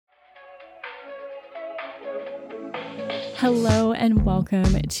Hello and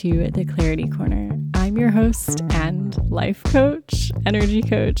welcome to the Clarity Corner. I'm your host and life coach, energy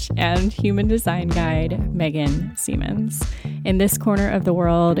coach, and human design guide, Megan Seamans. In this corner of the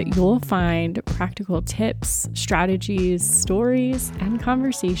world, you'll find practical tips, strategies, stories, and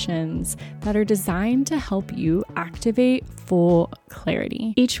conversations that are designed to help you activate full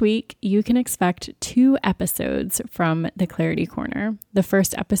clarity. Each week, you can expect 2 episodes from the Clarity Corner. The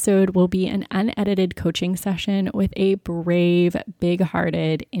first episode will be an unedited coaching session with a brave,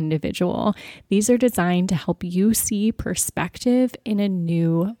 big-hearted individual. These are designed to help you see perspective in a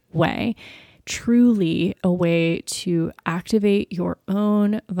new way. Truly a way to activate your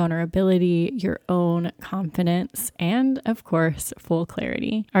own vulnerability, your own confidence, and of course, full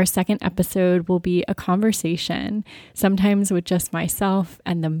clarity. Our second episode will be a conversation, sometimes with just myself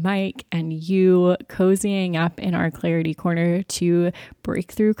and the mic and you cozying up in our Clarity Corner to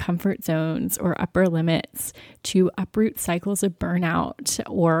break through comfort zones or upper limits, to uproot cycles of burnout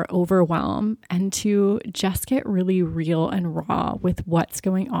or overwhelm, and to just get really real and raw with what's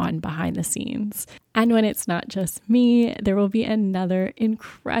going on behind the scenes. And when it's not just me, there will be another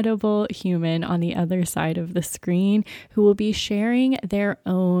incredible human on the other side of the screen who will be sharing their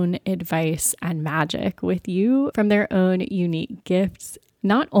own advice and magic with you from their own unique gifts.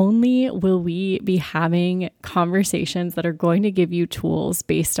 Not only will we be having conversations that are going to give you tools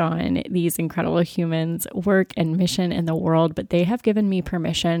based on these incredible humans' work and mission in the world, but they have given me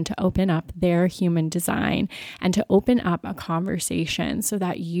permission to open up their human design and to open up a conversation so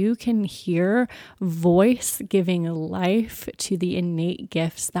that you can hear voice giving life to the innate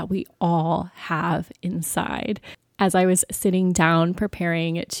gifts that we all have inside. As I was sitting down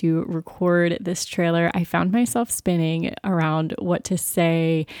preparing to record this trailer, I found myself spinning around what to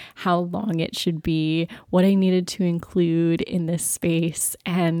say, how long it should be, what I needed to include in this space.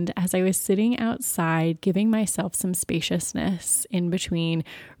 And as I was sitting outside, giving myself some spaciousness in between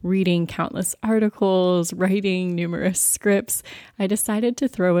reading countless articles, writing numerous scripts, I decided to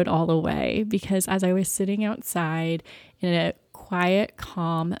throw it all away because as I was sitting outside in a quiet,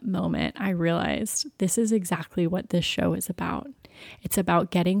 calm moment, I realized this is exactly what this show is about. It's about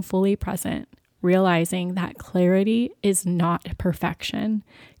getting fully present, realizing that clarity is not perfection.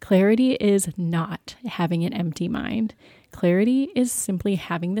 Clarity is not having an empty mind. Clarity is simply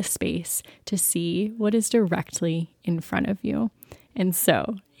having the space to see what is directly in front of you. And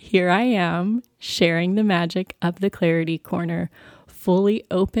so here I am sharing the magic of the Clarity Corner, fully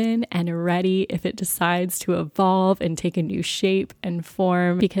open and ready if it decides to evolve and take a new shape and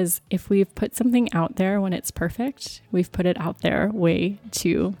form. Because if we've put something out there when it's perfect, we've put it out there way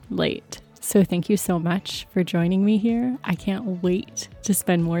too late. So thank you so much for joining me here. I can't wait to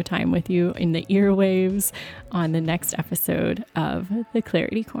spend more time with you in the earwaves on the next episode of the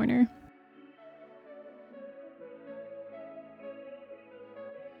Clarity Corner.